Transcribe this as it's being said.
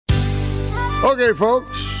Okay,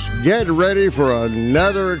 folks, get ready for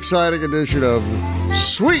another exciting edition of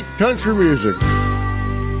Sweet Country Music.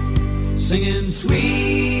 Singing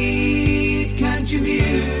sweet country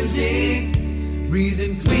music,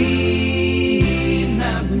 breathing clean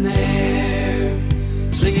mountain air.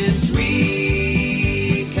 Singing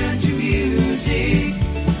sweet country music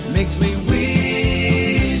makes me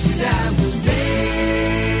wish that I was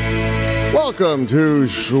there. Welcome to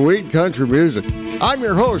Sweet Country Music. I'm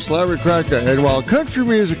your host, Larry Kraka, and while country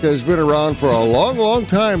music has been around for a long, long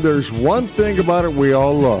time, there's one thing about it we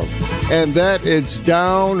all love, and that it's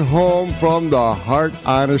down home from the heart,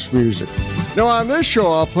 honest music. Now, on this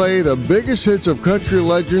show, I'll play the biggest hits of country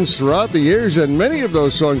legends throughout the years, and many of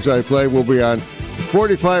those songs I play will be on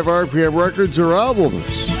 45 RPM records or albums.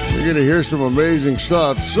 You're going to hear some amazing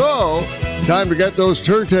stuff, so time to get those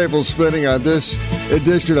turntables spinning on this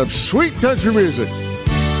edition of Sweet Country Music.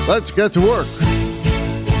 Let's get to work.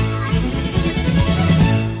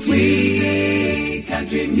 Sweet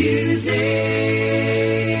country music.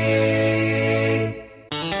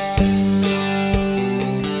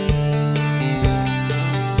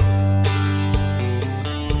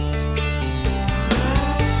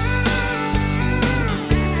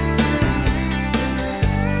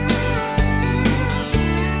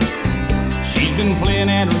 She's been playing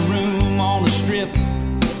at a room on the strip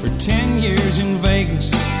for 10 years in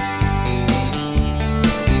Vegas.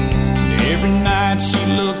 Every night she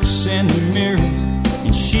looks in the mirror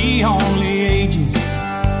and she only ages.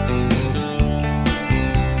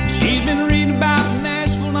 She's been reading about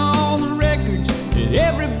Nashville and all the records that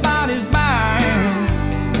everybody's buying.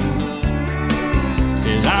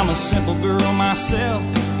 Says I'm a simple girl myself,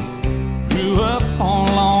 grew up on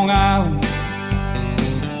Long Island.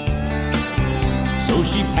 So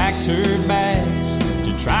she packs her bags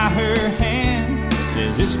to try her hand.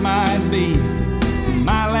 Says this might be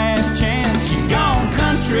my last chance. She's gone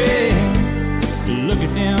country, look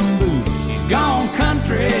at them boots. She's gone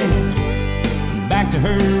country, back to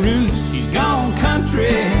her roots. She's gone country,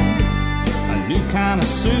 a new kind of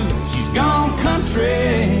suit. She's gone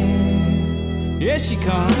country, here she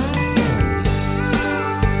comes.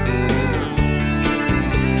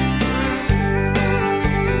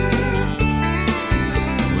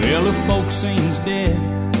 Well, the folk scene's dead,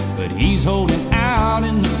 but he's holding out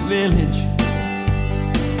in the village.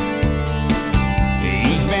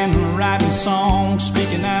 Been writing songs,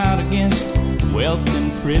 speaking out against wealth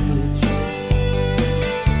and privilege.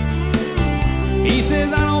 He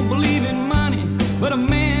says, I don't believe in money, but a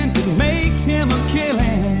man could make him a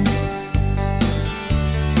killing.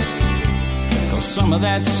 'Cause some of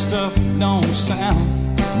that stuff don't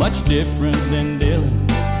sound much different than Dylan.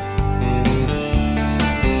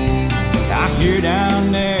 Out here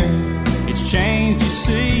down there, it's changed, you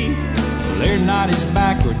see. They're not as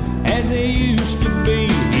backward as they used to be.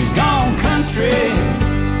 He's gone country,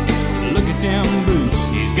 look at them boots.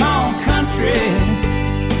 He's gone country,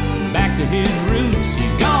 back to his roots.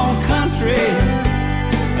 He's gone country,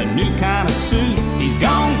 a new kind of suit. He's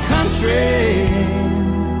gone country,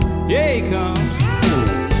 yeah he comes.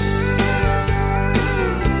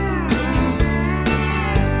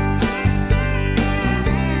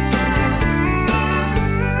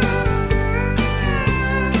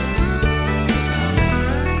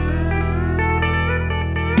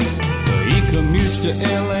 To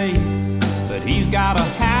L.A., but he's got a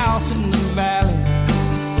house in the valley.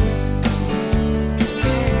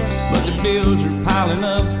 But the bills are piling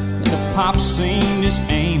up and the pop scene just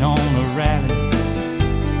ain't on a rally.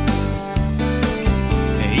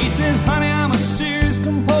 And he says, honey, I'm a serious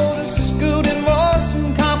composer, schooled in voice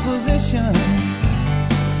and composition.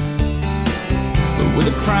 But with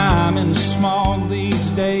the crime and the smog these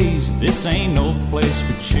days, this ain't no place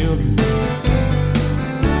for children.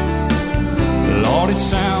 Lord, it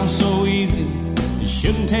sounds so easy, it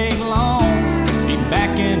shouldn't take long. Be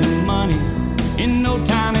back in the money in no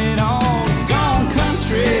time at all. He's gone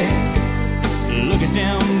country, look at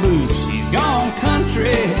them boots. He's gone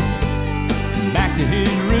country, back to his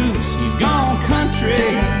roots. He's gone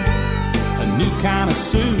country, a new kind of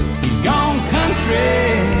suit. He's gone country,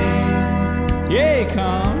 yeah he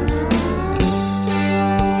comes.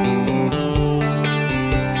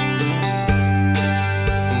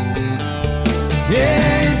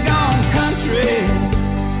 Yeah, he's gone country,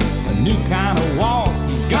 a new kind of walk.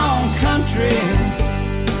 He's gone country,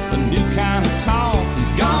 a new kind of talk.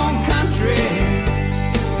 He's gone country,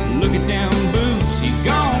 look at them boots. He's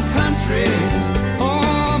gone country,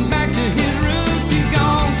 oh, back to his roots. He's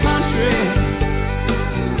gone country,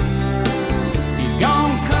 he's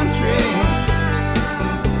gone country.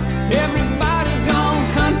 Everybody's gone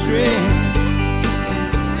country,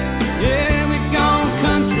 yeah, we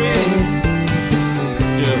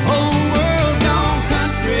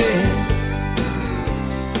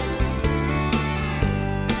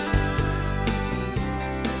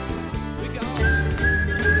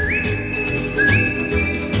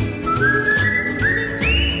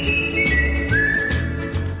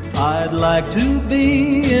like to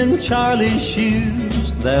be in Charlie's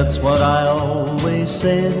shoes, that's what I always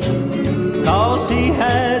said. 'Cause he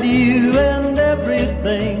had you and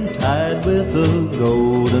everything tied with a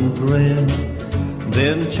golden thread.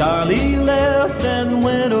 Then Charlie left and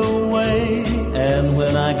went away, and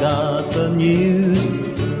when I got the news,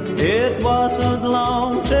 it wasn't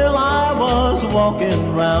long till I was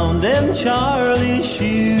walking round in Charlie's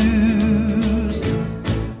shoes.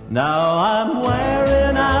 Now I'm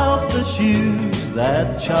wearing out the shoes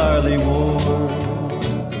that Charlie wore,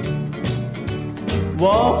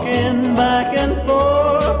 walking back and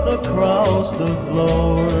forth across the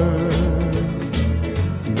floor.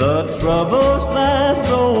 The troubles that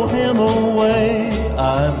drove him away,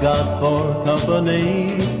 I've got for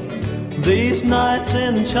company. These nights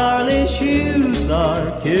in Charlie's shoes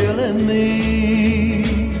are killing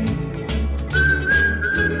me.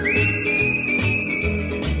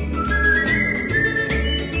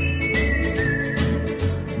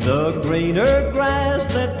 The greener grass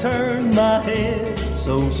that turned my head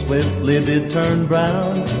so swiftly did turn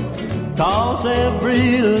brown. 'Cause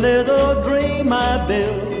every little dream I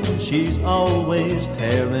built, she's always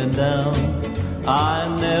tearing down. I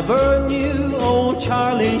never knew old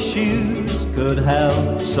Charlie's shoes could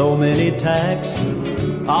have so many tacks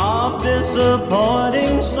of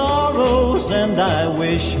disappointing sorrows, and I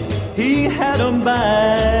wish he had 'em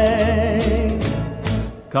back.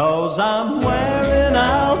 'Cause I'm wearing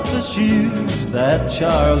out the shoes that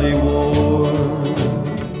Charlie wore,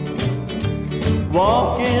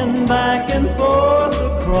 walking back and forth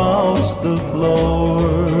across the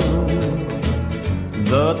floor.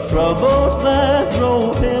 The troubles that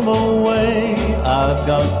drove him away, I've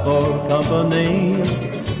got for company.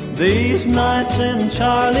 These nights in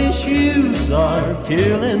Charlie's shoes are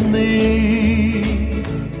killing me.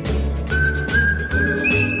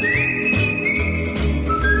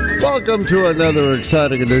 Welcome to another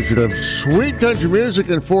exciting edition of Sweet Country Music,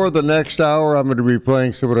 and for the next hour, I'm going to be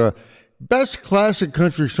playing some of the best classic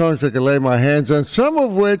country songs I can lay my hands on, some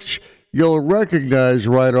of which you'll recognize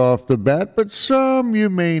right off the bat, but some you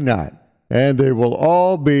may not. And they will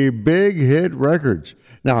all be big hit records.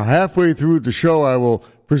 Now, halfway through the show, I will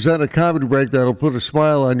present a comedy break that'll put a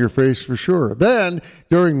smile on your face for sure. Then,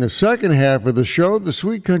 during the second half of the show, the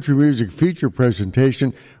Sweet Country Music feature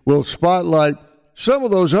presentation will spotlight some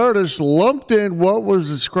of those artists lumped in what was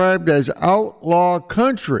described as outlaw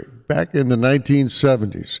country back in the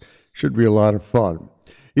 1970s. Should be a lot of fun.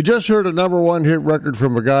 You just heard a number one hit record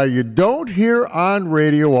from a guy you don't hear on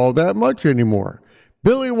radio all that much anymore.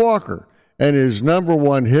 Billy Walker and his number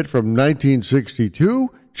one hit from 1962,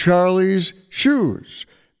 Charlie's Shoes.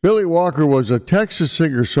 Billy Walker was a Texas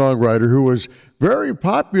singer-songwriter who was very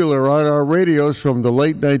popular on our radios from the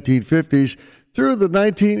late 1950s through the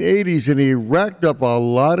 1980s, and he racked up a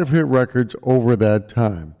lot of hit records over that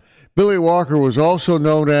time. Billy Walker was also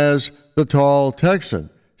known as the Tall Texan.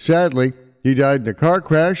 Sadly, he died in a car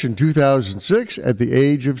crash in 2006 at the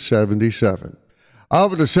age of 77. I'll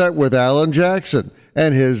have a set with Alan Jackson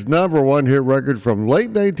and his number one hit record from late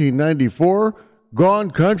 1994,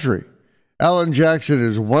 Gone Country. Alan Jackson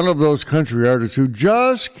is one of those country artists who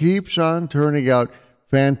just keeps on turning out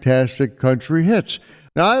fantastic country hits.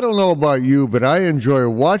 Now, I don't know about you, but I enjoy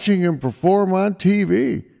watching him perform on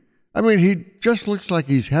TV. I mean, he just looks like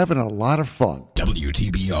he's having a lot of fun.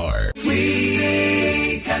 WTBR.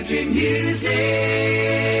 Sweet country music.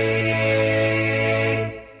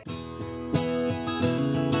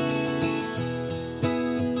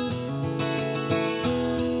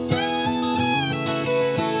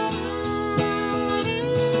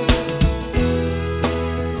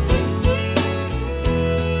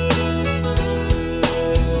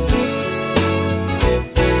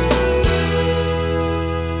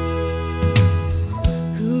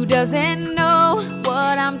 Doesn't know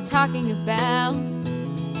what I'm talking about.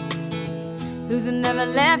 Who's never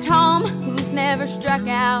left home, who's never struck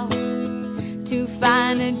out to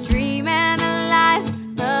find a dream and a life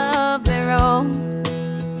of their own.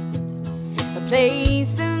 A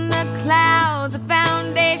place in the clouds, a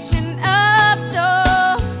foundation of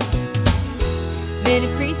stone. Many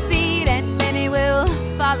precede and many will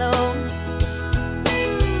follow.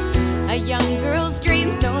 A young girl's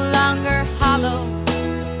dreams no longer hollow.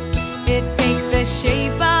 It takes the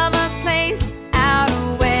shape of a place out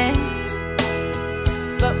west,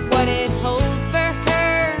 but what it holds for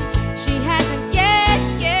her, she hasn't yet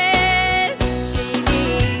guessed. She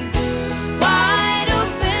needs wide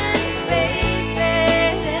open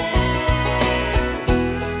spaces,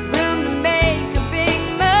 room to make a big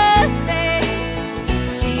mistakes.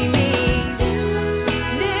 She needs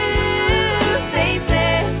new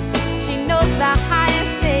faces. She knows the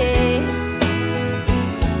highest stakes.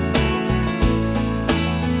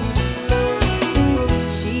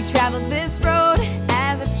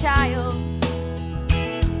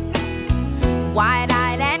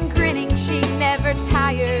 wide-eyed and grinning, she never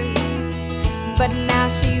tired. But now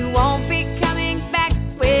she won't be coming back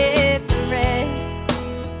with the rest.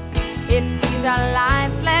 If these are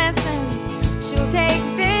life's lessons, she'll take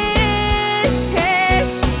this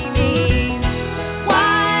test. She needs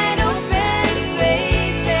wide open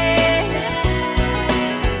spaces,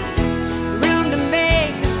 room to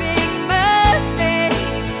make her big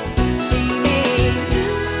mistakes. She needs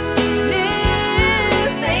new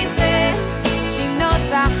faces. She knows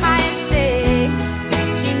the highest stakes.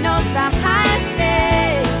 She knows the highest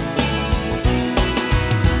stakes.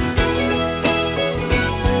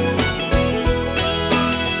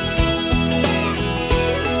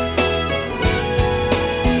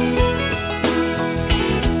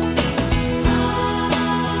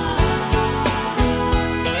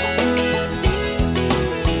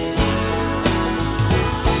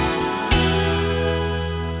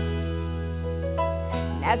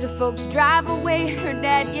 As her folks drive away, her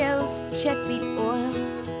dad yells, check the oil.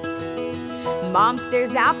 Mom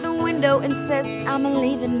stares out the window and says, I'm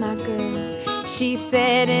leaving my girl. She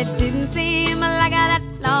said it didn't seem like that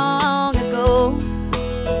long ago,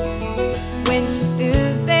 when she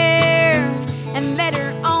stood there and let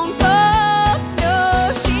her own folks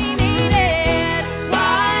know she needed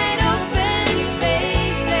wide open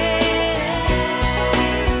spaces,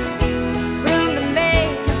 room to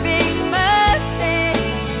make her big mistakes.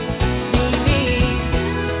 She needs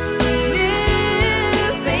new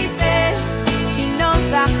faces. She knows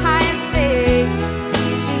the highest stakes.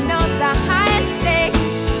 She knows the highest stakes.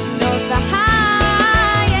 She knows the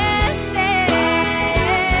highest stakes.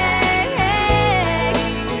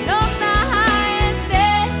 She knows the highest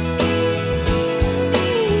stakes.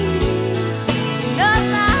 She knows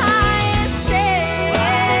the highest stakes.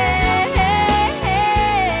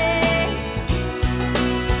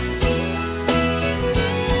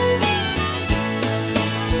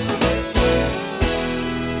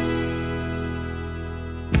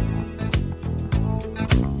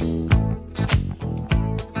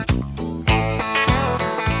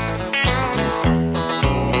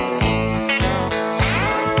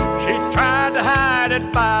 She tried to hide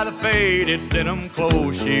it by the faded denim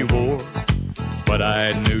clothes she wore, but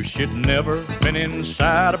I knew she'd never been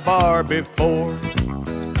inside a bar before.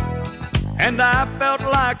 And I felt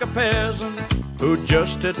like a peasant who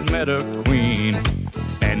just had met a queen,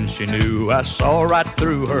 and she knew I saw right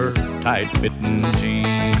through her tight-fitting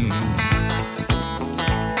jeans.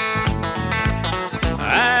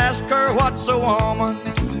 I asked her, what's a woman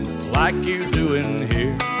like you doing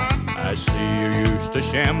here? I see you're used to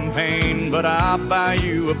champagne, but I'll buy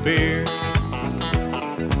you a beer.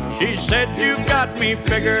 She said, you've got me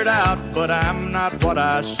figured out, but I'm not what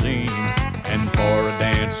I seem. And for a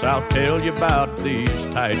dance, I'll tell you about these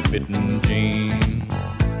tight-fitting jeans.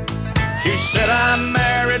 She said, I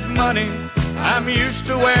married money, I'm used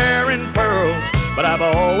to wearing pearls, but I've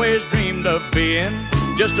always dreamed of being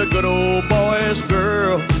just a good old boy's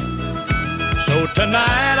girl. So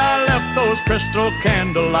tonight I left those crystal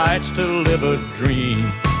candle lights to live a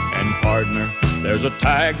dream. And partner, there's a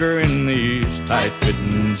tiger in these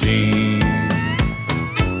tight-fitting jeans.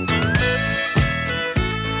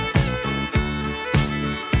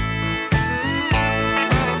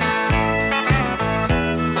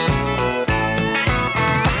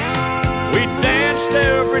 We danced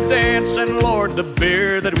every dance, and Lord, the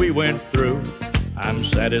beer that we went through, I'm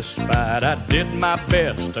satisfied I did my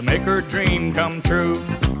best to make her dream come true.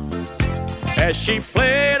 As she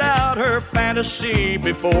played out her fantasy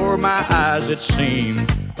before my eyes, it seemed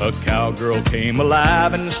a cowgirl came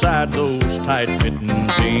alive inside those tight-fitting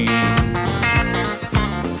jeans.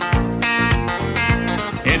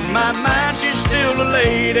 In my mind, she's still a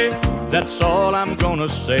lady, that's all I'm gonna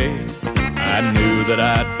say. I knew that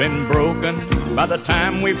I'd been broken by the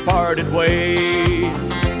time we parted ways.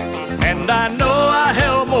 And I know I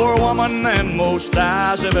held more woman than most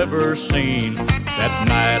eyes have ever seen. That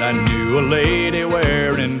night I knew a lady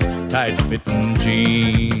wearing tight-fitting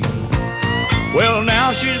jeans. Well,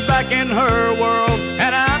 now she's back in her world,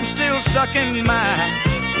 and I'm still stuck in mine.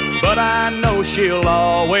 But I know she'll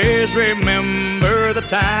always remember the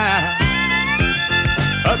time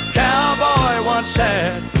a cowboy once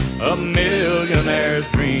had a millionaire's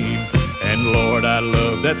dream. And Lord, I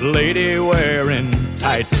love that lady wearing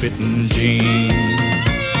tight-fitting jeans.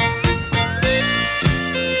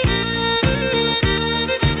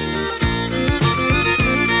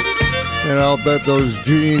 And I'll bet those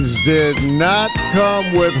jeans did not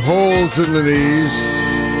come with holes in the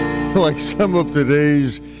knees like some of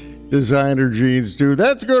today's designer jeans do.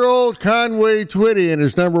 That's good old Conway Twitty and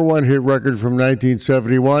his #1 hit record from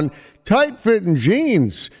 1971, Tight-Fitting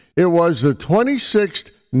Jeans. It was the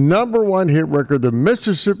 26th number one hit record the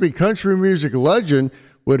Mississippi country music legend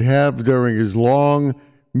would have during his long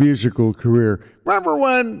musical career. Remember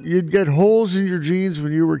when you'd get holes in your jeans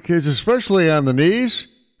when you were kids, especially on the knees?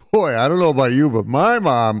 Boy, I don't know about you, but my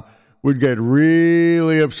mom would get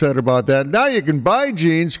really upset about that. Now you can buy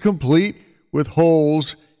jeans complete with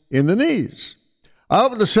holes in the knees. I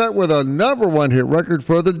opened the set with a number one hit record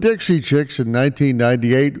for the Dixie Chicks in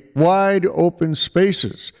 1998, Wide Open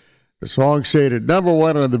Spaces. The song stayed at number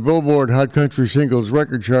one on the Billboard Hot Country Singles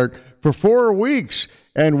record chart for 4 weeks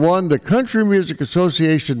and won the Country Music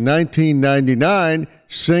Association 1999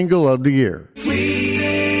 Single of the Year.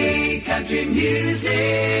 Sweet country music.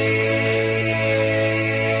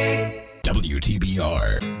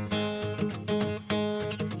 WTBR.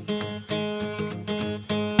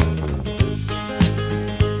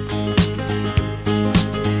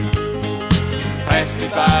 Passed me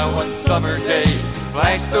by one summer day,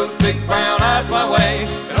 flashed those big brown eyes my way,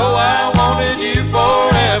 and oh, I wanted you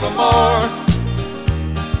forevermore.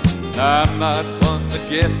 I'm not one that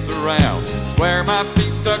gets around, swear my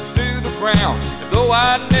feet stuck to the ground, and though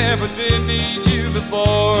I never did need you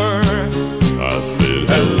before. I said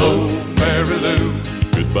hello, Mary Lou,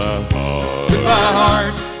 goodbye heart, goodbye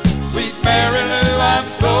heart, sweet Mary Lou, I'm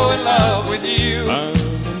so in love with you. I'm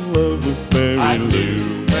in love with Mary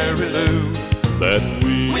Lou, Mary Lou, that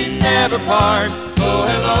we never part. So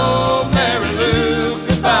hello, Mary Lou,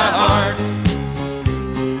 goodbye heart.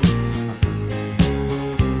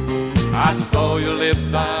 I saw your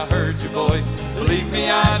lips, I heard your voice. Believe me,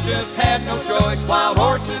 I just had no choice. Wild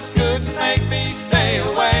horses couldn't make me stay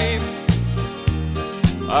away.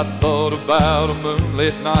 I thought about a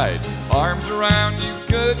moonlit night, arms around you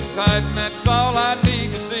good and tight, and that's all I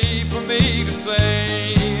need to see for me to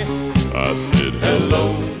say. I said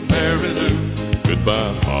hello, Mary Lou,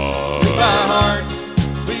 goodbye heart, goodbye heart,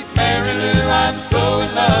 sweet Mary Lou, I'm so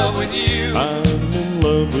in love with you. I'm in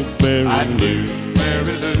love with Mary Lou,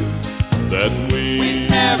 Mary Lou, that we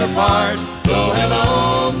never part. So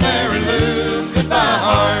hello, Mary Lou, goodbye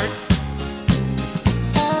heart.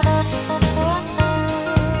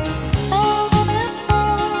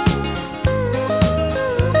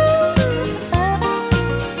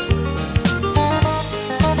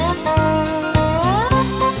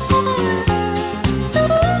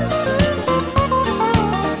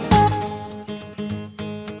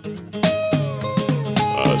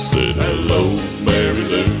 I said hello, Mary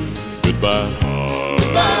Lou, goodbye heart,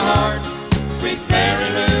 goodbye heart, sweet Mary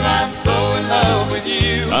Lou, I'm so in love with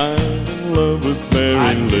you. I'm in love with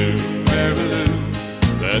Mary Lou, Mary Lou,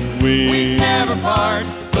 that we never part.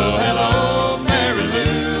 So hello, Mary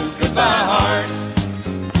Lou, goodbye heart.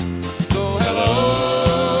 So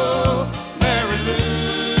hello, Mary Lou,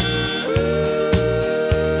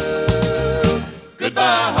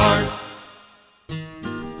 goodbye heart.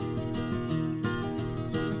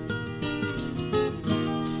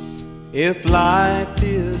 If life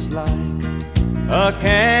is like a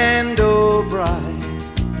candle bright,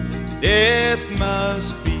 death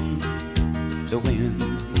must be the wind.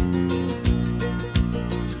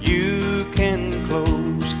 You can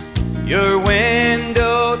close your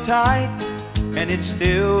window tight, and it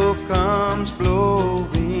still comes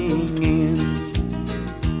blowing in.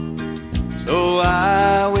 So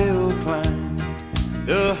I will climb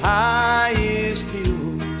the highest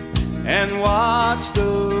hill and watch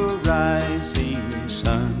the rising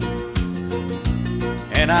sun.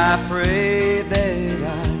 And I pray that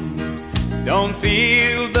I don't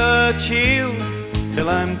feel the chill till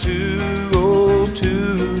I'm too old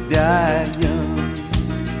to die young.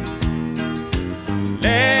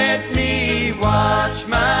 Let me watch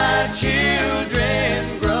my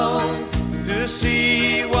children grow to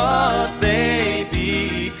see what they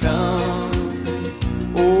become.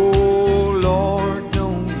 Oh Lord,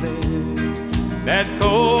 don't let that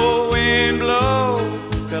cold wind blow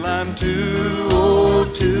till I'm too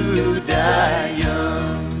old to die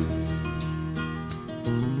young.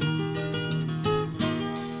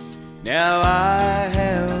 Now I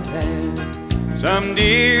have had some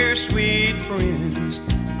dear sweet friends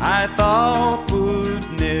I thought would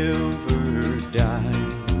never die.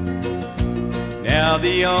 Now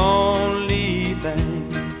the only thing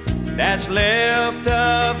that's left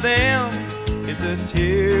of them is the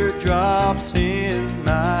teardrops in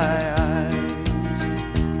my eyes.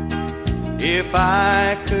 If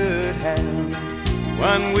I could have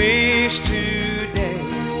one wish today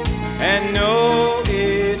and know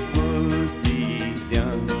it would be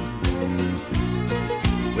done,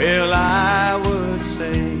 well, I would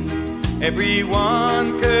say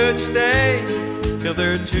everyone could stay till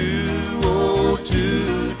they're too old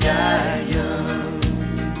to die young.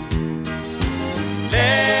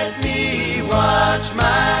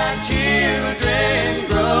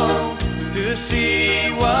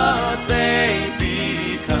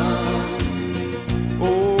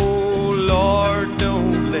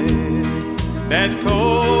 that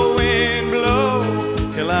cold wind blow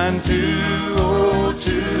till I'm too old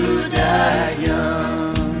to die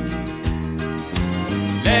young.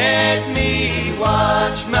 Let me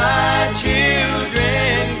watch my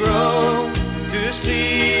children grow to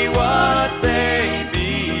see what they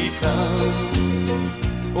become.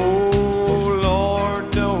 Oh Lord,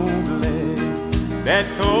 don't let that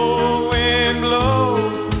cold wind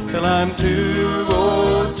blow till I'm too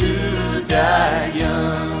old to die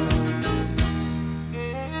young.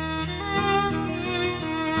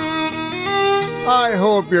 I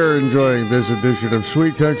hope you're enjoying this edition of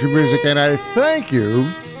Sweet Country Music, and I thank you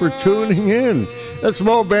for tuning in. That's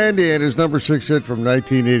Moe Bandy and his number 6 hit from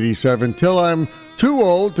 1987, Till I'm Too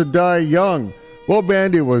Old to Die Young. Moe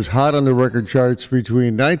Bandy was hot on the record charts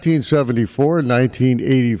between 1974 and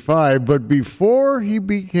 1985, but before he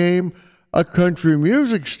became a country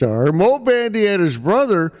music star, Moe Bandy and his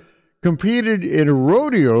brother competed in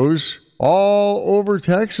rodeos all over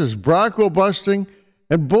Texas, bronco busting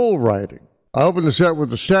and bull riding. I opened the set with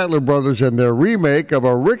the Statler Brothers and their remake of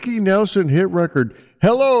a Ricky Nelson hit record,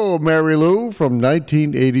 Hello, Mary Lou, from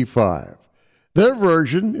 1985. Their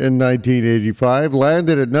version in 1985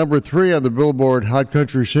 landed at number 3 on the Billboard Hot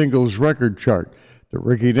Country Singles record chart. The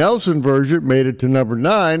Ricky Nelson version made it to number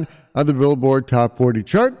 9 on the Billboard Top 40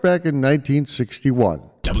 chart back in 1961.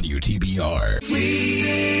 WTBR.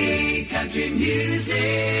 Sweet country music.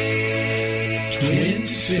 Twin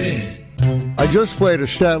City. I just played a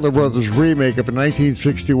Statler Brothers remake of a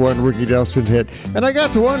 1961 Ricky Nelson hit, and I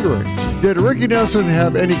got to wondering, did Ricky Nelson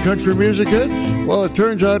have any country music hits? Well, it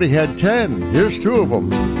turns out he had 10. Here's 2 of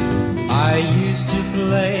them. I used to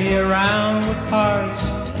play around with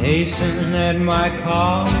hearts, hasten at my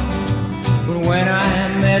call. But when I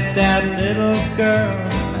met that little girl,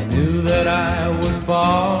 I knew that I would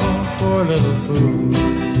fall. Poor little fool.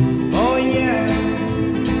 Oh yeah,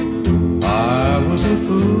 I was a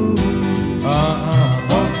fool.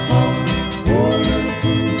 Poor little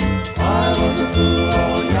fool, I was a fool,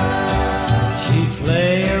 oh yeah. She'd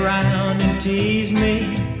play around and tease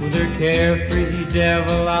me with her carefree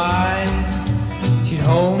devil eyes. She'd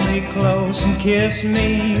hold me close and kiss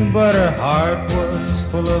me, but her heart was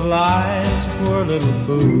full of lies. Poor little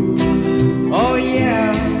fool, oh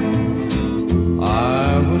yeah,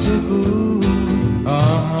 I was a fool,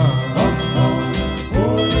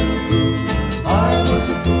 Poor little fool, I was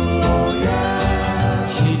a fool, oh yeah.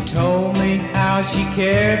 She told me how she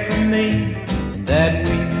cared for me and that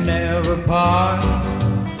we'd never part.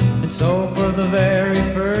 And so for the very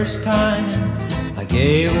first time I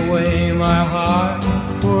gave away my heart.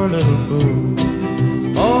 Poor little fool,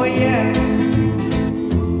 oh yeah,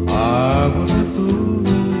 I was a fool,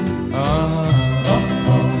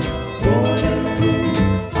 Poor little fool,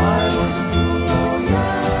 I was a fool, oh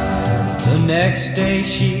yeah. The next day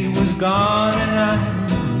she was gone and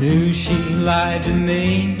I knew she lied to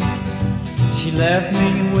me. She left me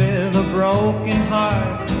with a broken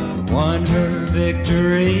heart, won her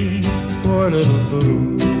victory. Poor little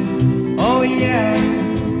fool, oh yeah,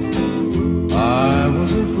 I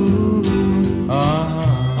was a fool,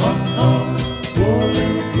 Poor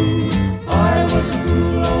little fool, I was a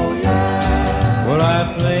fool, oh yeah. Well,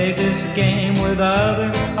 I played this game with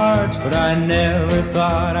other hearts, but I never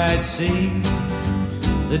thought I'd see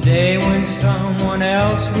the day when someone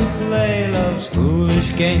else would play love's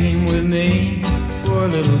foolish game with me. Poor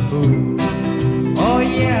little fool, oh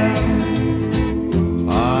yeah,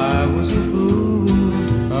 I was a fool,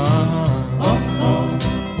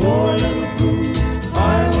 Poor little fool,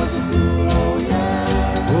 I was a fool, oh yeah.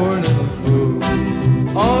 Poor little fool,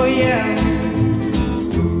 oh yeah,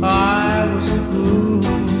 I was a fool,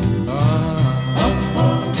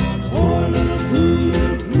 Poor little fool,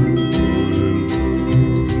 little fool.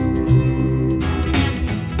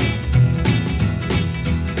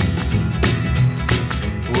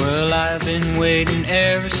 Well, I've been waiting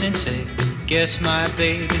ever since 8. Guess my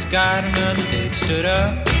baby's got another date. Stood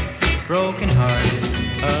up, broken hearted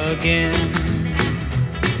again.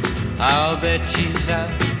 I'll bet she's out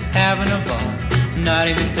having a ball, not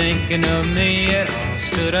even thinking of me at all.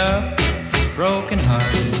 Stood up, broken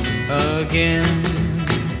hearted again.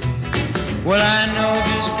 Well, I know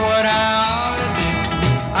just what I ought to do.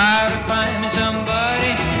 I ought to find me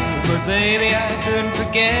somebody new. But baby, I couldn't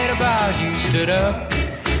forget about you. Stood up,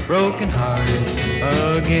 broken hearted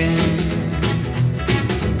again.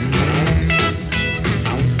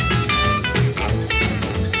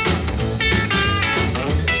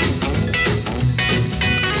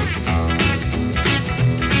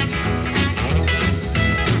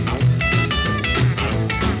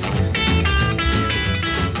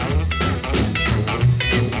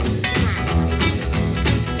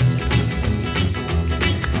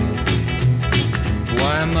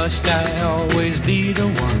 Why must I always be the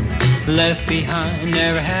one left behind,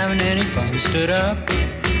 never having any fun? Stood up,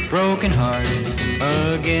 broken-hearted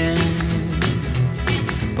again.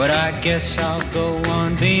 But I guess I'll go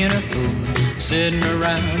on being a fool, sitting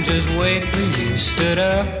around just waiting for you. Stood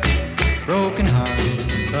up,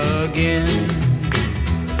 broken-hearted again.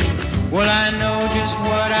 Well, I know just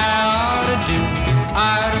what I ought to do.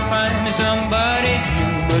 I ought to find me somebody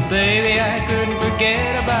new. But baby, I couldn't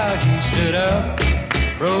forget about you. Stood up,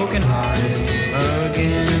 broken-hearted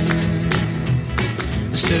again.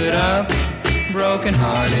 Stood up,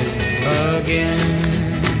 broken-hearted again.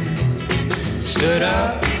 Stood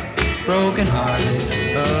up, broken-hearted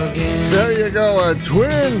again. There you go, a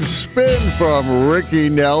twin spin from Ricky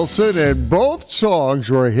Nelson, and both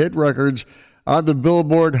songs were hit records on the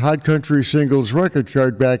Billboard Hot Country Singles Record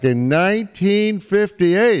Chart back in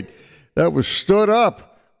 1958. That was Stood Up,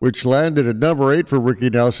 which landed at number 8 for Ricky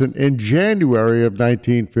Nelson in January of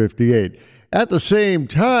 1958. At the same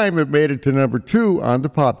time, it made it to number 2 on the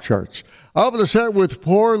pop charts. Up in the set with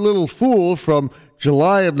Poor Little Fool from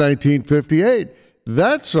July of 1958.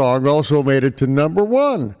 That song also made it to number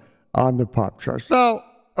 1 on the pop charts. Now,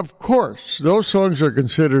 of course, those songs are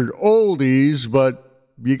considered oldies, but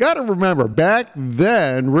you got to remember, back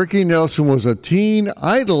then, Ricky Nelson was a teen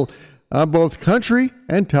idol on both country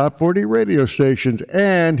and top 40 radio stations,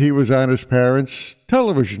 and he was on his parents'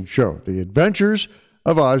 television show, The Adventures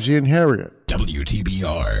of Ozzie and Harriet.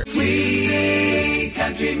 WTBR. Sweet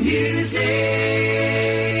country music.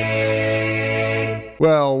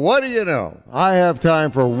 Well, what do you know? I have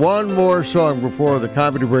time for one more song before the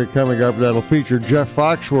comedy break coming up that'll feature Jeff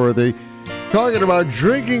Foxworthy talking about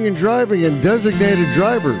drinking and driving and designated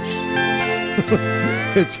drivers.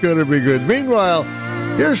 It's going to be good. Meanwhile,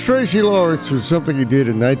 here's Tracy Lawrence with something he did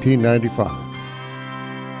in 1995.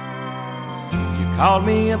 You called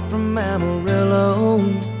me up from Amarillo,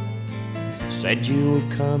 said you were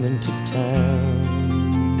coming to town.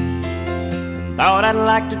 Thought I'd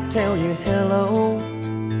like to tell you hello.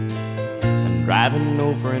 I'm driving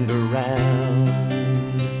no friend around.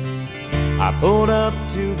 I pulled up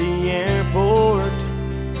to the airport,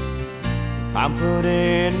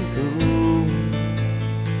 confident and cool.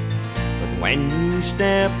 But when you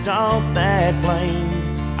stepped off that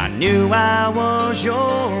plane, I knew I was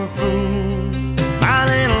your fool. My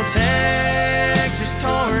little Texas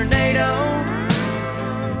tornado,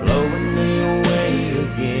 blowing me away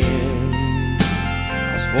again.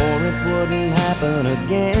 I swore it wouldn't happen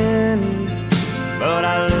again, but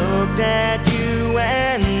I looked at you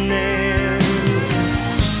and then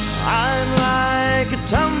I'm like a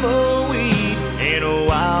tumbleweed in a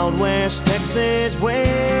Wild West Texas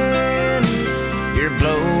wind. You're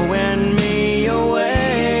blowing me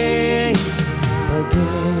away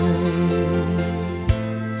again.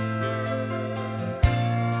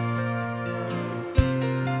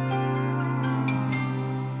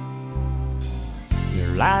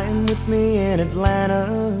 You're lying with me in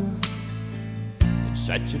Atlanta. It's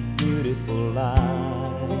such a beautiful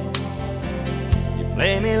life. You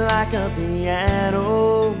play me like a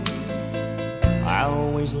piano. I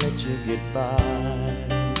always let you get by.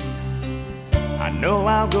 I know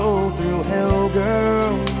I'll go through hell,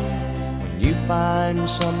 girl, when you find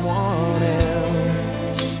someone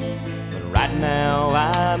else. But right now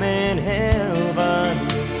I'm in heaven,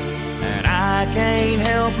 and I can't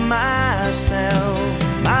help myself.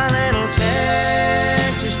 My little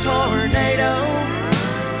Texas tornado,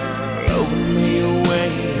 blowing me away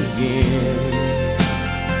again.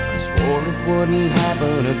 I swore it wouldn't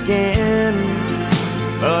happen again,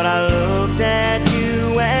 but I looked at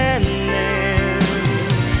you and then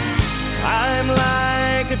I'm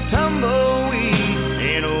like a tumbleweed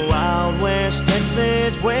in a Wild West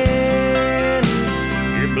Texas wind.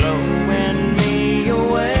 You're blowing me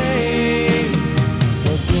away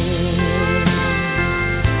again.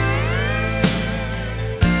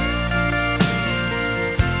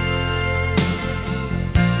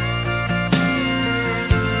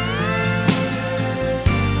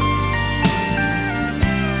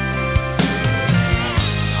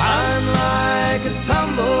 I'm like a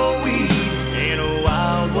tumbleweed in a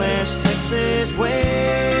Wild West Texas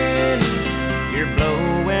wind. You're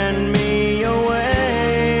blowing me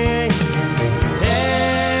away.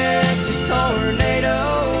 Texas tornado,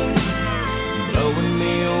 blowing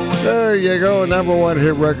me away. There you go, a number 1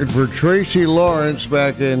 hit record for Tracy Lawrence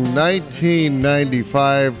back in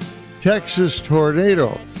 1995, Texas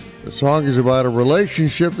Tornado. The song is about a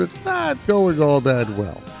relationship that's not going all that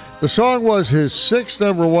well. The song was his 6th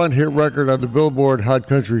number 1 hit record on the Billboard Hot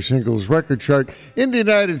Country Singles Record Chart in the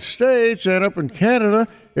United States, and up in Canada,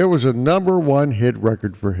 it was a number 1 hit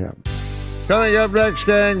record for him. Coming up next,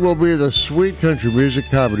 gang, will be the Sweet Country Music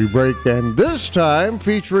Comedy Break, and this time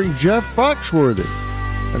featuring Jeff Foxworthy.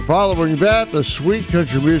 And following that, the Sweet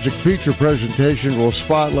Country Music feature presentation will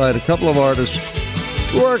spotlight a couple of artists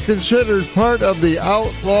who are considered part of the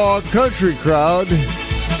outlaw country crowd,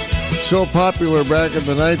 so popular back in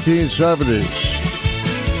the 1970s.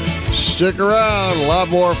 Stick around, a lot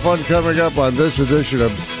more fun coming up on this edition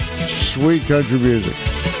of Sweet Country Music.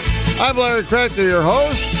 I'm Larry Crackner, your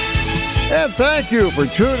host, and thank you for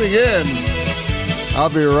tuning in. I'll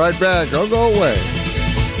be right back. Don't go away.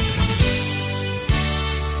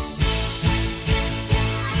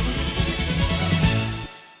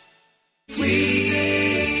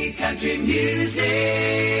 Sweet Country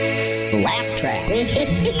Music. Laugh track.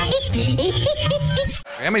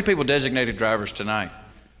 How many people designated drivers tonight?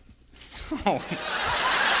 Oh.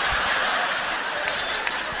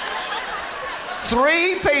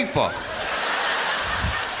 3 people.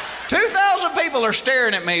 2,000 people are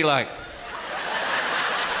staring at me like,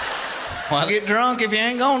 well, get drunk if you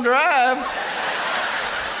ain't gonna drive.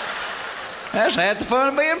 That's half the fun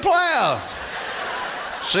of being plowed.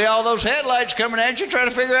 See all those headlights coming at you, trying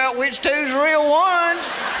to figure out which two's the real ones.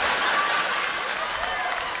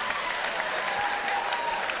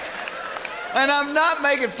 And I'm not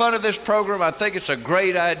making fun of this program. I think it's a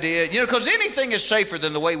great idea. You know, because anything is safer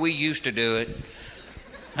than the way we used to do it.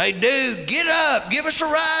 Hey, dude, get up. Give us a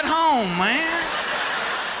ride home, man.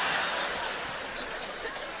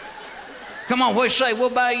 Come on, what you say? We'll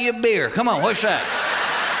buy you a beer. Come on, what you say?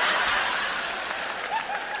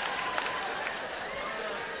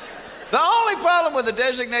 The only problem with the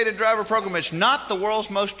designated driver program, it's not the world's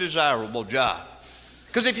most desirable job.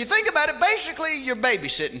 Because if you think about it, basically you're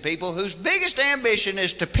babysitting people whose biggest ambition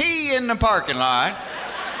is to pee in the parking lot.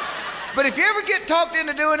 But if you ever get talked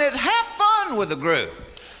into doing it, have fun with the group.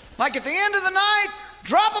 Like at the end of the night,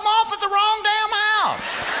 drop them off at the wrong damn house.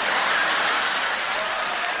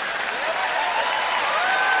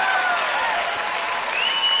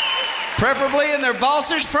 Preferably in their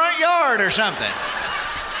boss's front yard or something.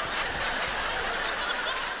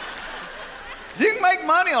 You can make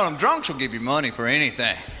money on them. Drunks will give you money for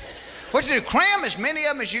anything. What you do, cram as many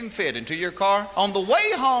of them as you can fit into your car. On the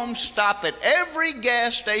way home, stop at every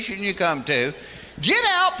gas station you come to. Get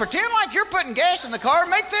out, pretend like you're putting gas in the car,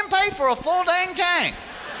 make them pay for a full dang tank.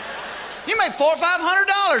 You make $400 or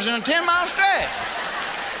 $500 in a 10-mile stretch.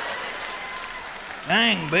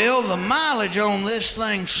 Dang, Bill, the mileage on this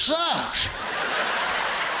thing sucks.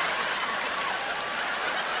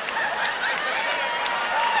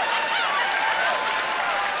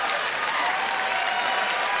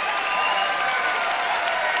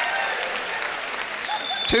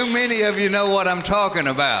 Too many of you know what I'm talking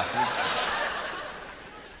about.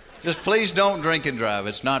 Just please don't drink and drive.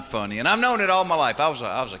 It's not funny. And I've known it all my life. I was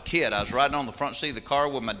a kid. I was riding on the front seat of the car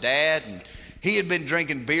with my dad, and he had been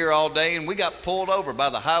drinking beer all day, and we got pulled over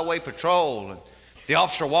by the highway patrol. And the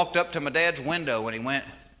officer walked up to my dad's window, and he went,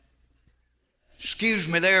 "Excuse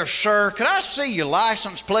me there, sir. Could I see your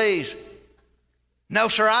license, please?" "No,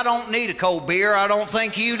 sir, I don't need a cold beer. I don't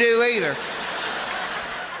think you do either."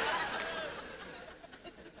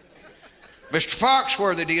 "Mr.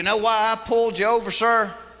 Foxworthy, do you know why I pulled you over,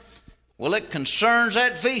 sir?" "Well, it concerns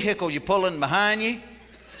that vehicle you're pulling behind you."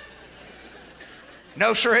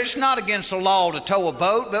 "No, sir, it's not against the law to tow a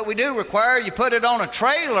boat, but we do require you put it on a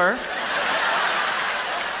trailer."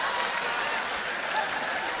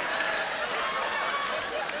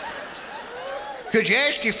 "Could you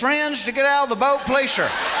ask your friends to get out of the boat, please,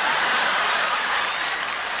 sir?"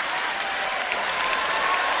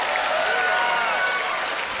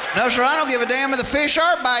 "No, sir, I don't give a damn if the fish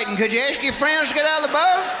are biting. Could you ask your friends to get out of the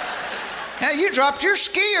boat?" "Now, you dropped your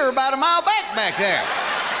skier about a mile back there."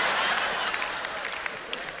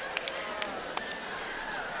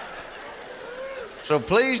 So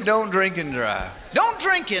please don't drink and drive. Don't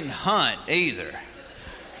drink and hunt either.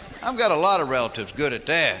 I've got a lot of relatives good at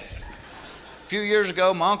that. A few years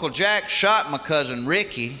ago, my Uncle Jack shot my cousin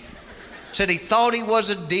Ricky. Said he thought he was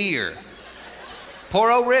a deer. Poor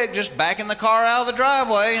old Rick just backing the car out of the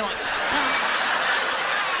driveway.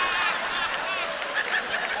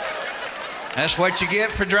 That's what you get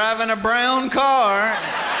for driving a brown car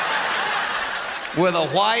with a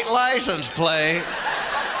white license plate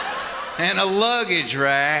and a luggage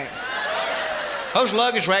rack. Those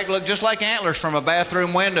luggage racks look just like antlers from a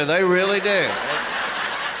bathroom window. They really do.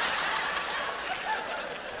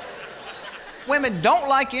 Women don't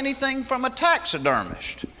like anything from a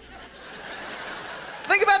taxidermist.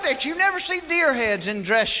 Think about that. You never see deer heads in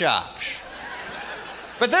dress shops.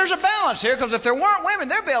 But there's a balance here, because if there weren't women,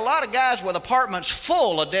 there'd be a lot of guys with apartments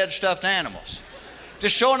full of dead stuffed animals.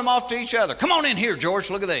 just showing them off to each other. Come on in here, George.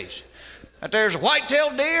 Look at these. Right there's a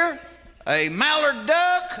white-tailed deer, a mallard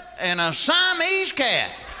duck, and a Siamese cat.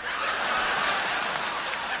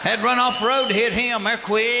 Had to run off the road to hit him. They're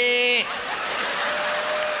quick.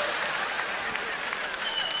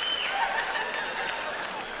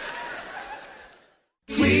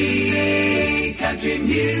 Sweet country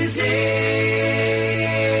music.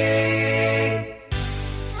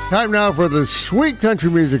 Time now for the Sweet Country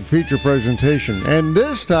Music feature presentation. And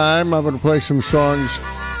this time I'm going to play some songs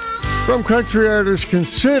from country artists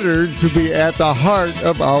considered to be at the heart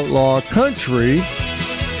of outlaw country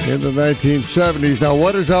in the 1970s. Now,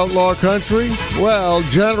 what is outlaw country? Well,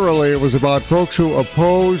 generally it was about folks who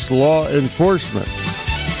opposed law enforcement.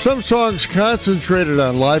 Some songs concentrated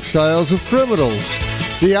on lifestyles of criminals.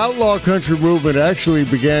 The outlaw country movement actually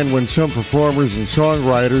began when some performers and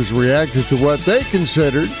songwriters reacted to what they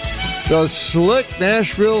considered the slick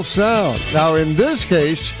Nashville sound. Now, in this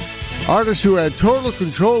case, artists who had total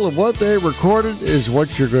control of what they recorded is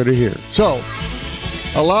what you're going to hear. So,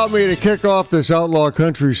 allow me to kick off this outlaw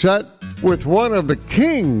country set with one of the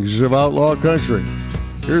kings of outlaw country.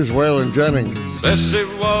 Here's Waylon Jennings. Bessie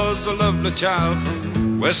was a lovely child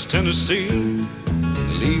from West Tennessee.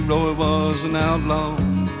 Leroy was an outlaw,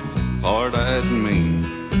 hard-eyed and mean.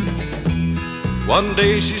 One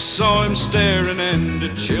day she saw him staring and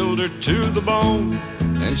it chilled her to the bone,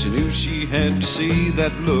 and she knew she had to see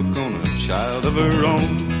that look on a child of her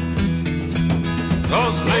own.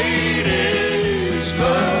 'Cause ladies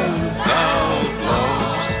love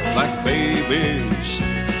outlaws like babies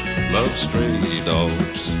love stray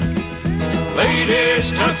dogs.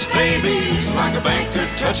 Ladies touch babies like a banker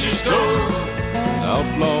touches gold.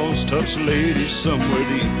 Outlaws touch ladies somewhere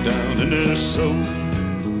deep down in their soul.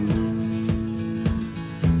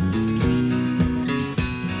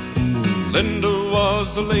 Linda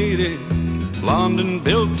was a lady, blonde and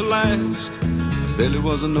built to last. Billy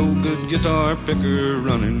was a no-good guitar picker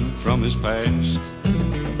running from his past.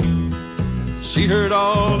 She heard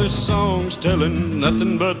all his songs telling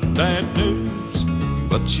nothing but bad news,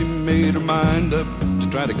 but she made her mind up to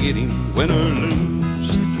try to get him, win or lose.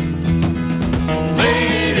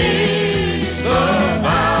 Ladies love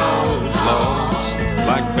outlaws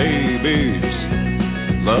like babies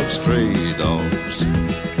love stray dogs.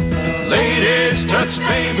 Ladies touch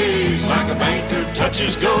babies like a banker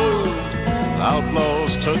touches gold.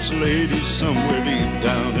 Outlaws touch ladies somewhere deep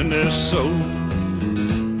down in their soul.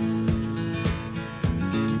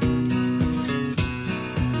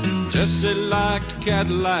 Jessie liked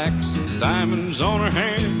Cadillacs and diamonds on her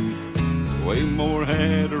hand. Waymore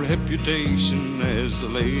had a reputation as a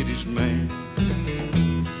ladies' man.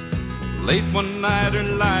 Late one night her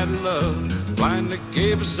light of love finally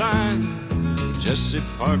gave a sign. Jessie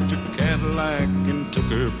parked her Cadillac and took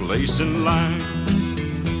her place in line.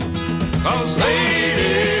 'Cause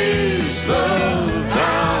ladies love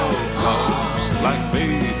outlaws like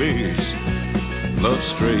babies love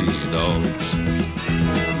stray dogs.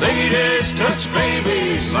 Ladies touch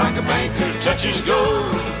babies like a banker touches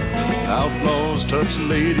gold. Outlaws touch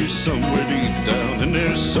ladies somewhere deep down in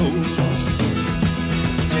their soul.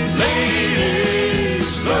 Ladies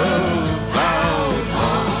love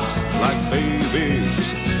outlaws like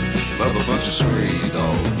babies love a bunch of stray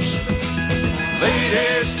dogs.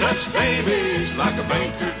 Ladies touch babies like a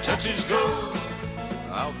banker touches gold.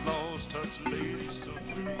 Outlaws touch ladies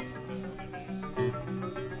somewhere deep down.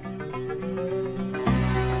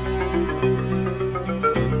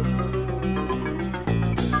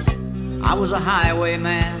 I was a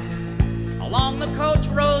highwayman. Along the coach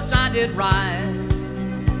roads I did ride,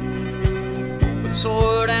 with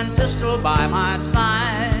sword and pistol by my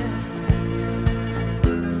side.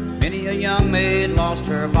 Many a young maid lost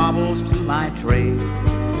her baubles to my trade.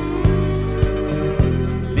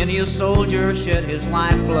 Many a soldier shed his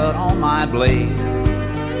lifeblood on my blade.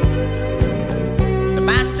 The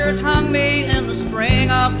bastards hung me in the spring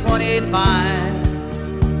of 25,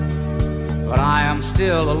 but I am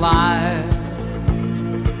still alive.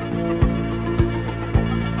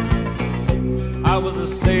 I was a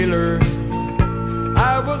sailor,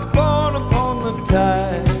 I was born upon the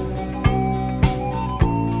tide.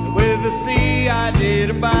 With the sea I did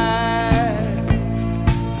abide.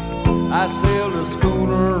 I sailed a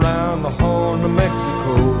schooner around the Horn of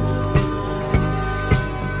Mexico.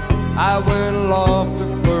 I went aloft to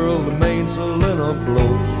furl the mainsail in a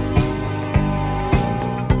blow.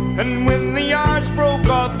 And when the yards broke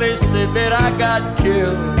off, they said that I got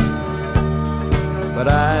killed, but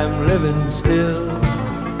I'm living still.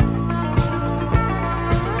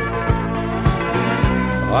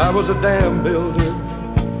 I was a dam builder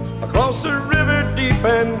across a river deep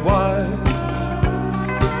and wide.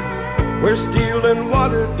 where steel and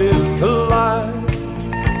water did collide.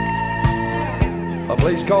 A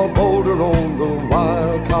place called Boulder on the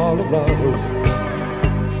wild Colorado.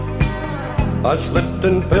 I slipped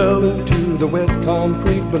and fell into the wet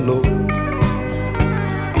concrete below.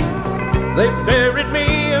 They buried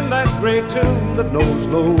me in that gray tomb that knows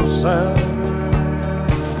no sound.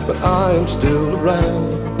 But I am still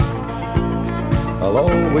around. I'll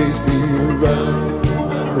always be around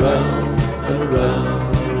and around and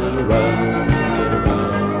around and around and around.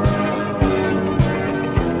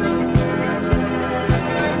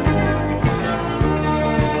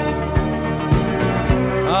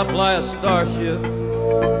 I fly a starship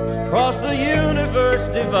across the universe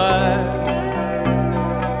divide,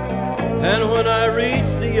 and when I reach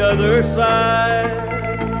the other side,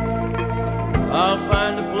 I'll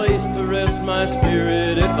find a place to rest my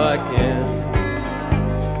spirit if I can.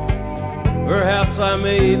 Perhaps I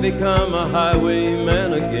may become a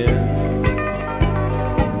highwayman again,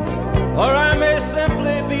 or I may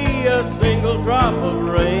simply be a single drop of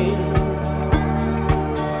rain,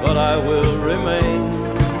 but I will remain.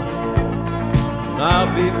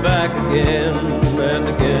 I'll be back again and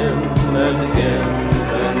again and again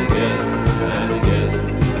and again and again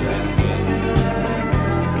and again.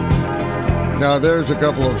 Now there's a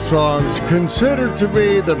couple of songs considered to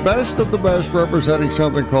be the best of the best, representing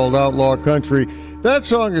something called outlaw country. That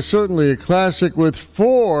song is certainly a classic, with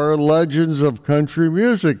 4 legends of country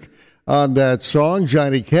music on that song: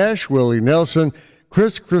 Johnny Cash, Willie Nelson,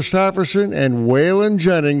 Chris Christopherson, and Waylon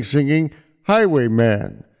Jennings singing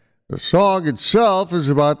Highwayman. The song itself is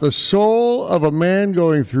about the soul of a man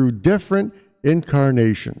going through different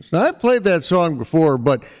incarnations. Now, I've played that song before,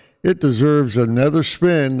 but it deserves another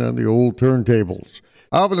spin on the old turntables.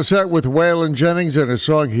 I'm going to start with Waylon Jennings and a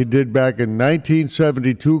song he did back in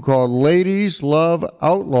 1972 called Ladies Love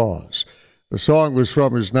Outlaws. The song was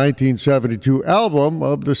from his 1972 album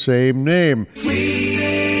of the same name.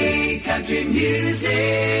 Sweet country music.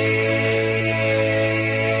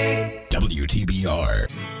 WTBR.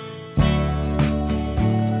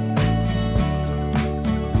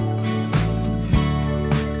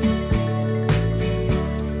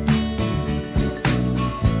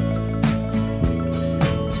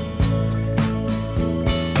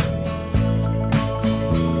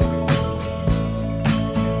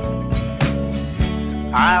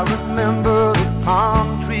 I remember the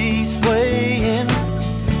palm trees swaying,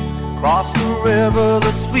 across the river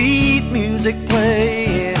the sweet music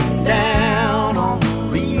playing, down on the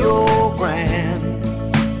Rio Grande.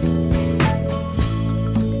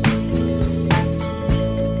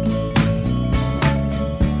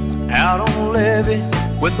 Out on the levee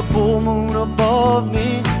with the full moon above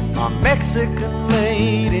me, my Mexican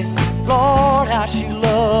lady, Lord how she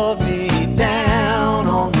loved me, down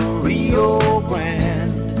on the Rio Grande.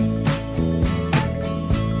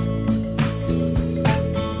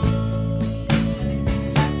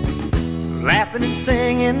 Laughing and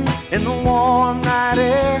singing in the warm night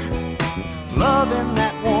air, loving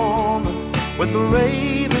that woman with the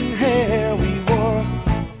raven hair. We were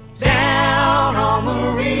down on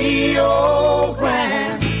the Rio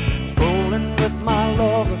Grande, strolling with my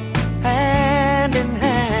lover, hand in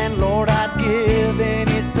hand. Lord, I'd give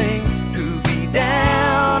anything to be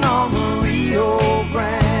down on the Rio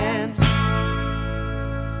Grande.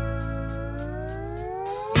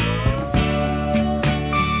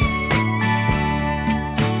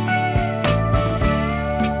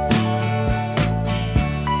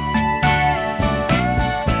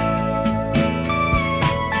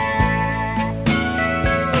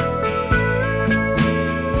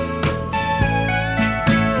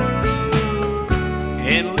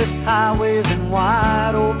 Highways and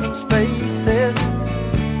wide open spaces,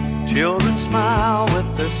 children smile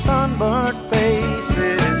with their sunburnt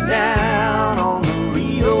faces, down on the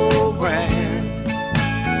Rio Grande.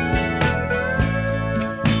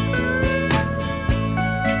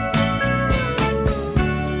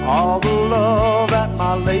 All the love that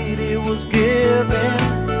my lady was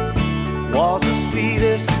giving was the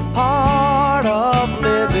sweetest part of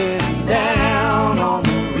living, down on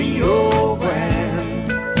the Rio Grande.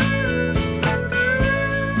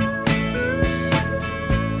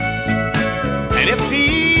 And if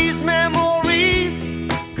these memories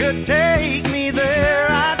could take me there,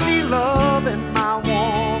 I'd be loving my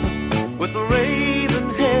woman with the raven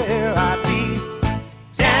hair. I'd be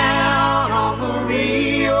down on the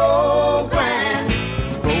Rio Grande,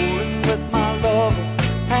 strolling with my lover,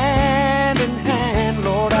 hand in hand.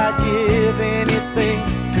 Lord, I'd give anything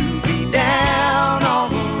to be down on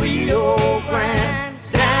the Rio Grande,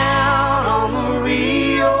 down on the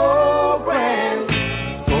Rio Grande,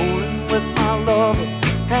 strolling with my lover,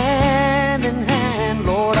 hand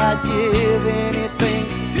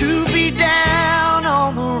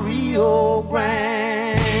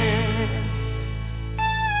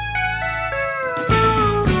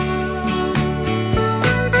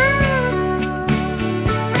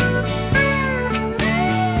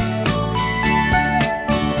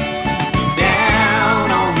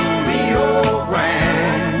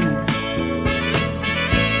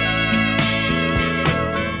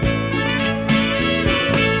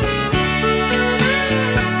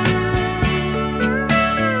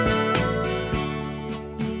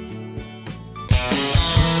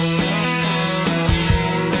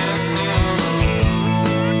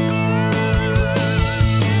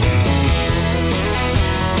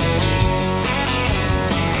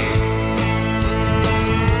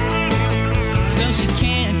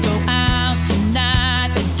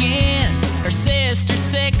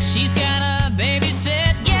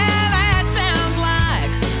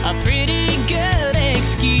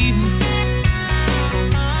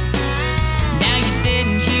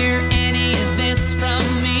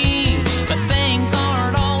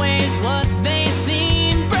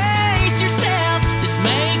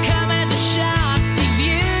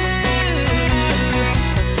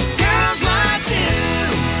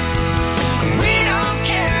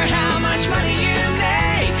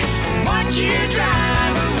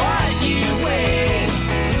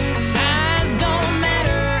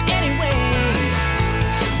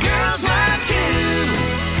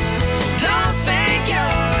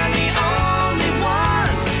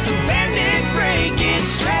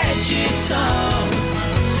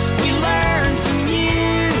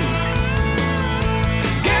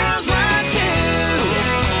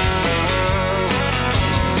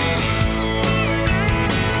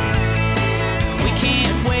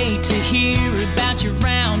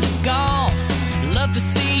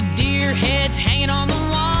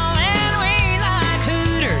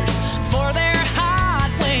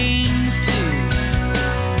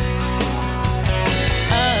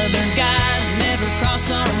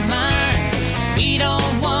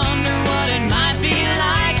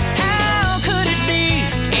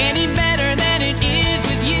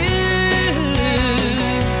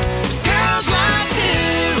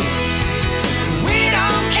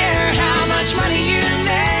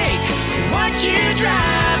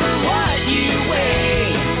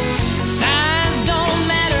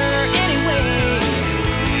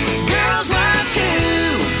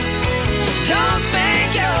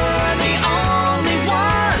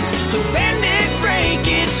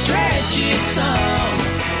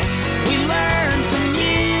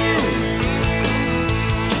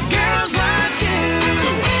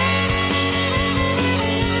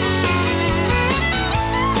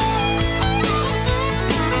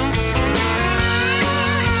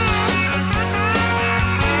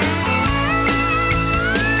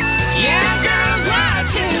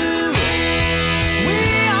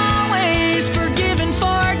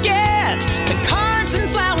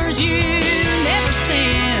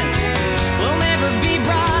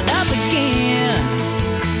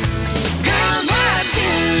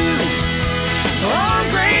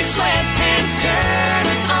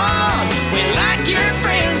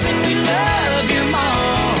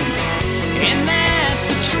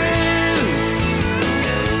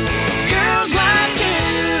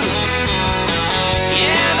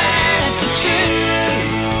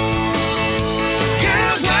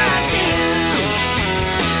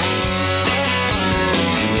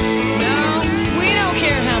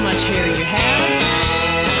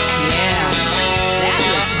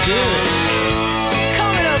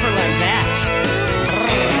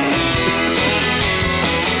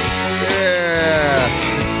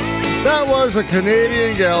was a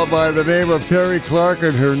Canadian gal by the name of Terry Clark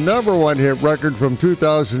and her number one hit record from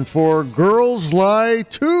 2004, Girls Lie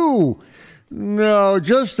 2. No,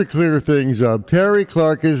 just to clear things up, Terry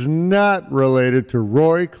Clark is not related to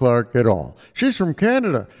Roy Clark at all. She's from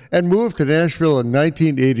Canada and moved to Nashville in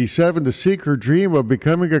 1987 to seek her dream of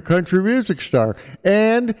becoming a country music star,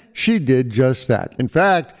 and she did just that. In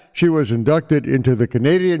fact, she was inducted into the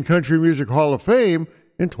Canadian Country Music Hall of Fame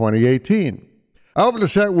in 2018. I opened the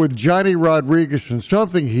set with Johnny Rodriguez and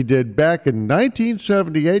something he did back in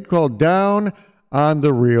 1978 called Down on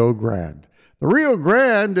the Rio Grande. The Rio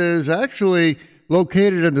Grande is actually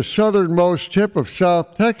located in the southernmost tip of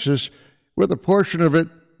South Texas, with a portion of it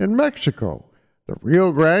in Mexico. The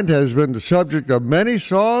Rio Grande has been the subject of many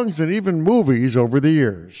songs and even movies over the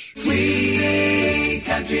years. Sweet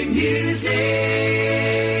country music.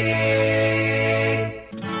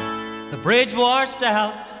 The bridge washed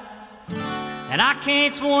out, and I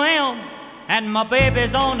can't swim, and my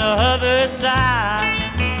baby's on the other side.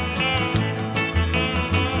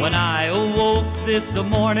 When I awoke this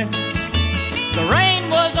morning, the rain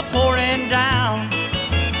was a-pouring down.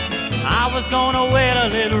 I was gonna wed a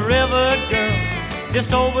little river girl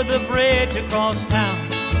just over the bridge across town.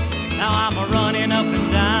 Now I'm a-running up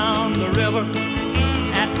and down the river,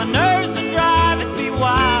 and my nerves are driving me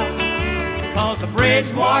wild, 'cause the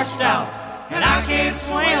bridge washed out, and I can't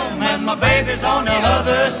swim, and my baby's on the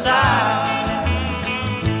other side.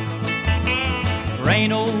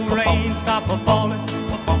 Rain, oh rain, stop a-falling.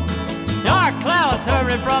 Dark clouds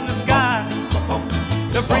hurry from the sky.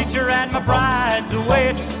 The preacher and my bride's a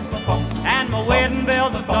wedding, and my wedding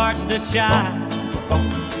bells are starting to chime.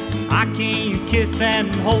 I can't kiss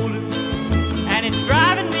and hold it, and it's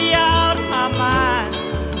driving me out of my mind,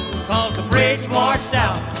 'cause the bridge washed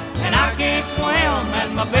out, and I can't swim,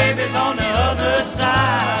 and my baby's on the other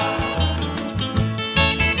side.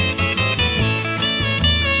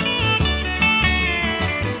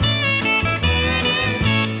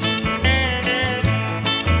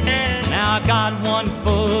 I got one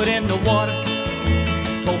foot in the water,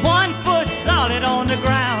 but one foot solid on the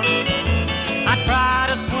ground. I try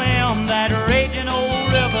to swim that raging old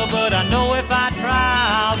river, but I know if I try,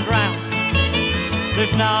 I'll drown.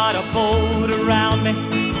 There's not a boat around me,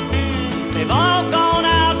 they've all gone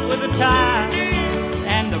out with the tide,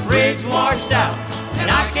 and the bridge washed out, and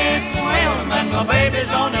I can't swim, and my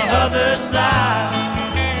baby's on the other side.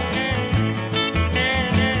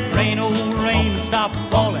 Rain, oh rain, stop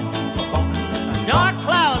falling. Dark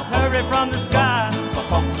clouds hurry from the sky.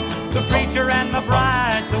 The preacher and my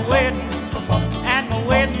bride's a wedding, and my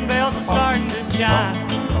wedding bells are starting to chime.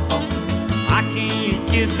 I can't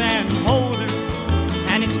kiss and hold her,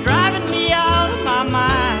 and it's driving me out of my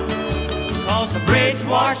mind, 'cause the bridge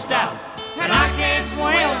washed out, and I can't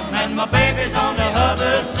swim, and my baby's on the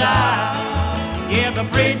other side. Yeah, the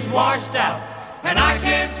bridge washed out, and I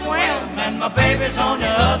can't swim, and my baby's on the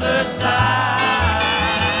other side.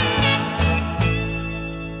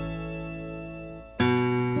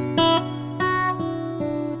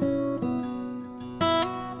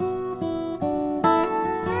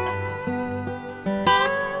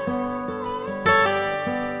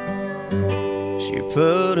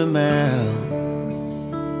 Put 'em out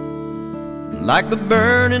like the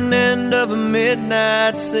burning end of a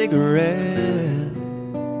midnight cigarette.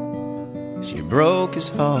 She broke his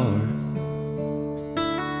heart.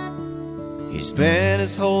 He spent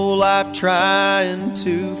his whole life trying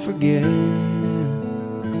to forget.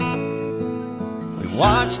 We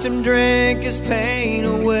watched him drink his pain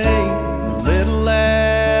away, a little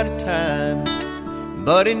at a time,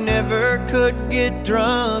 but he never could get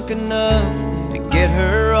drunk enough to get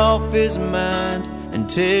her off his mind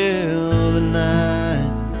until the night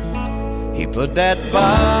he put that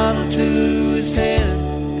bottle to his head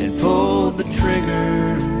and pulled the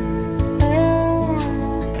trigger,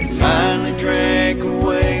 and finally drank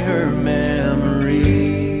away her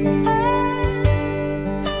memory.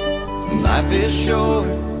 Life is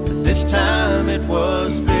short, but this time it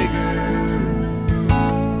was bigger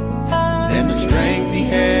than the strength he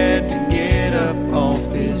had to get up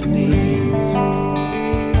off his knees.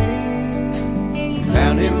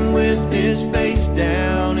 Found him with his face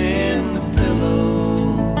down in the pillow,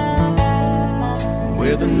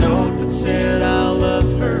 with a note that said, I'll love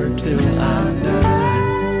her till I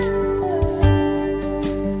die.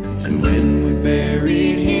 And when we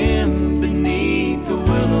buried him beneath the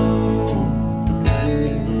willow,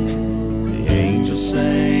 the angel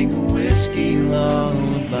sang a whiskey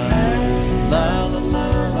lullaby. La la la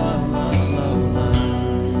la la la la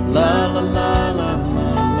la la la la.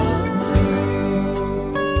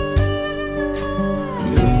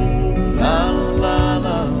 La la la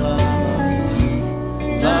la la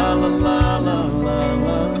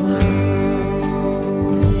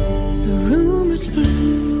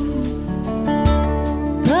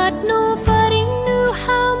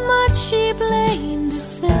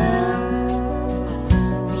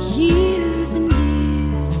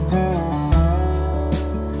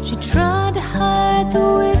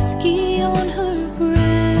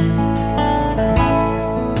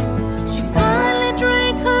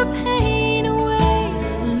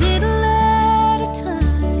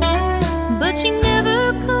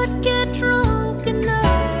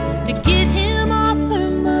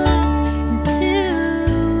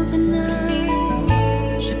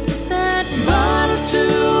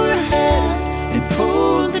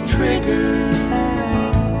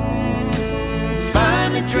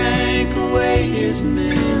his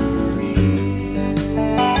memory.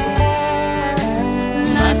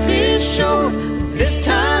 Life is short, this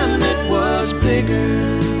time it was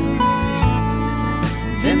bigger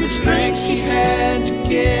than the strength she had to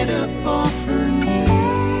get up off her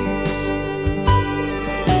knees.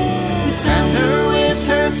 We found her with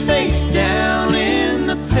her face down in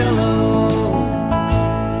the pillow,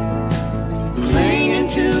 clinging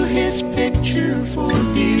to his picture for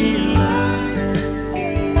dear life.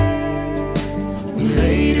 We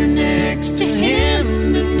laid her next to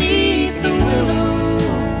him beneath the willow,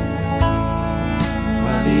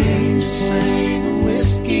 while the angels sang a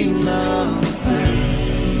whiskey lullaby.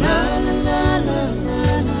 La la la la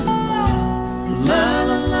la la la la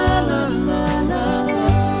la la la la.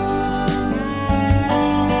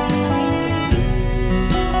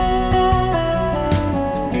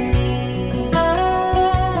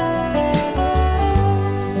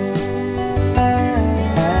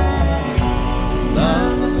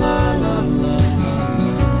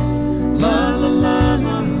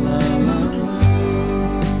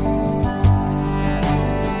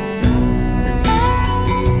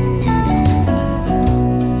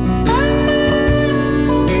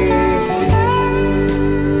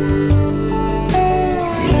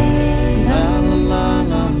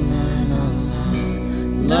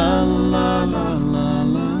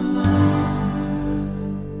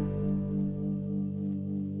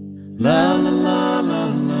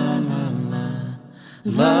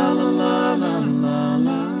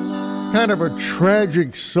 Kind of a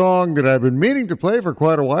tragic song that I've been meaning to play for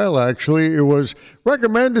quite a while, actually. It was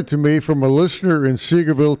recommended to me from a listener in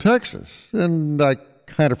Seagoville, Texas, and I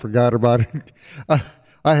kind of forgot about it.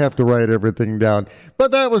 I have to write everything down.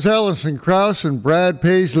 But that was Alison Krauss and Brad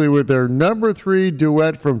Paisley with their number 3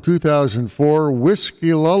 duet from 2004,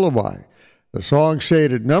 Whiskey Lullaby. The song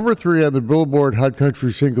stayed at number 3 on the Billboard Hot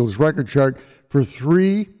Country Singles record chart for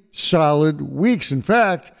 3 solid weeks. In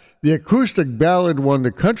fact, the acoustic ballad won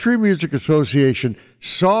the Country Music Association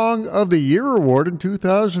Song of the Year Award in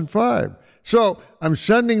 2005. So I'm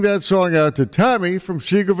sending that song out to Tommy from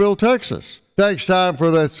Seagoville, Texas. Thanks, Tom,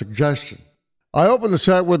 for that suggestion. I opened the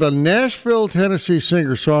set with a Nashville, Tennessee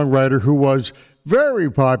singer-songwriter who was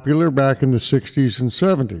very popular back in the 60s and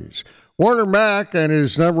 70s. Warner Mac and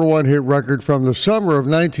his number 1 hit record from the summer of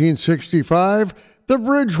 1965, The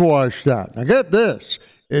Bridge Washed Out. Now get this.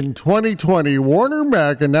 In 2020, Warner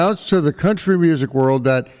Mac announced to the country music world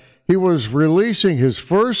that he was releasing his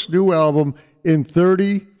first new album in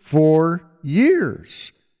 34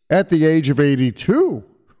 years at the age of 82.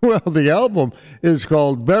 Well, the album is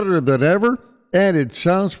called Better Than Ever, and it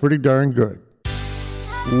sounds pretty darn good.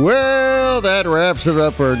 Well, that wraps it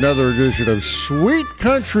up for another edition of Sweet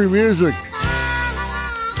Country Music.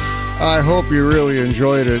 I hope you really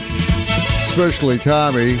enjoyed it, especially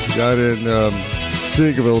Tommy got in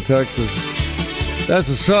Seagoville, Texas. That's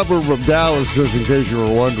a suburb of Dallas, just in case you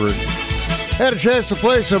were wondering. Had a chance to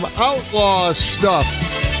play some outlaw stuff.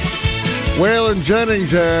 Waylon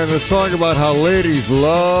Jennings and a song about how ladies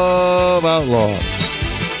love outlaws.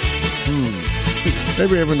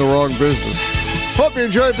 Maybe I'm in the wrong business. Hope you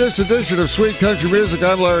enjoyed this edition of Sweet Country Music.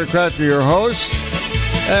 I'm Larry Kracker, your host,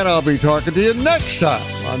 and I'll be talking to you next time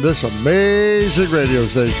on this amazing radio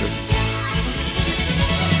station.